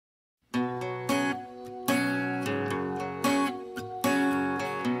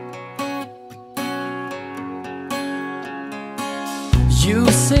You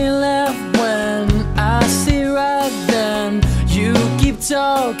say left when I say right, then you keep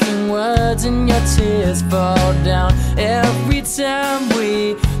talking words and your tears fall down. Every time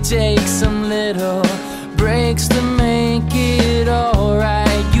we take some little breaks to make it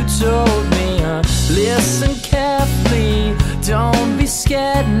alright. You told me, listen carefully, don't be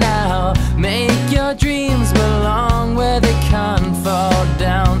scared now. Make your dreams belong where they can't fall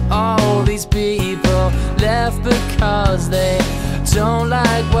down. All these people left because they don't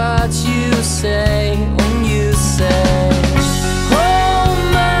like what you say. When you say, hold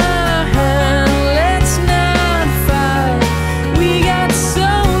my hand, let's not fight. We got so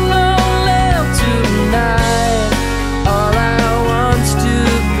long left tonight. All I want's to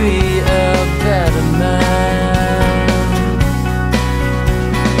be a better man.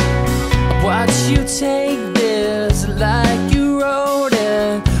 Watch you take this like you wrote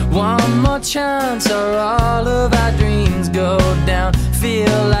it. One more chance or all of our dreams go down.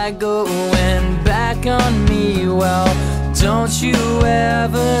 Feel like going back on me. Well, don't you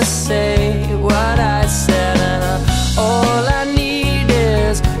ever say what I said. And all I need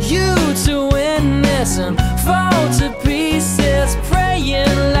is you to witness and fall to pieces,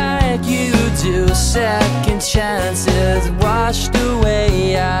 praying like you do. Second chances washed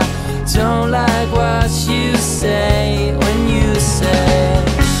away. I don't like what you say when you say,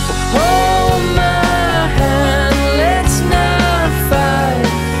 hold my hand, let's not fight.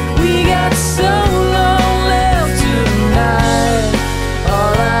 We got so long left tonight.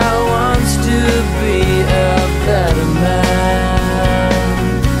 All I want's to be a better man.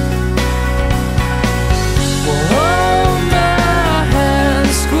 Well, hold my hand,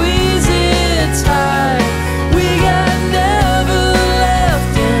 squeeze it tight. We got never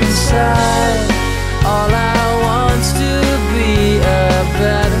left inside. All I want's to be a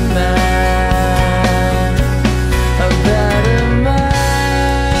better man, a better man.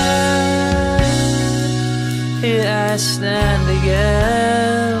 Here I stand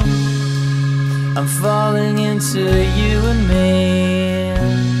again, I'm falling into you and me.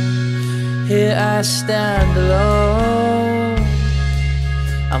 Here I stand alone,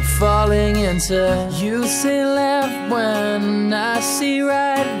 I'm falling into. You say left when I see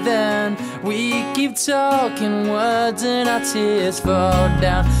right, then we keep talking words and our tears fall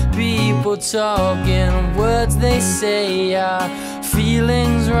down. People talking words, they say our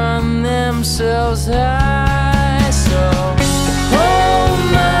feelings run themselves high. So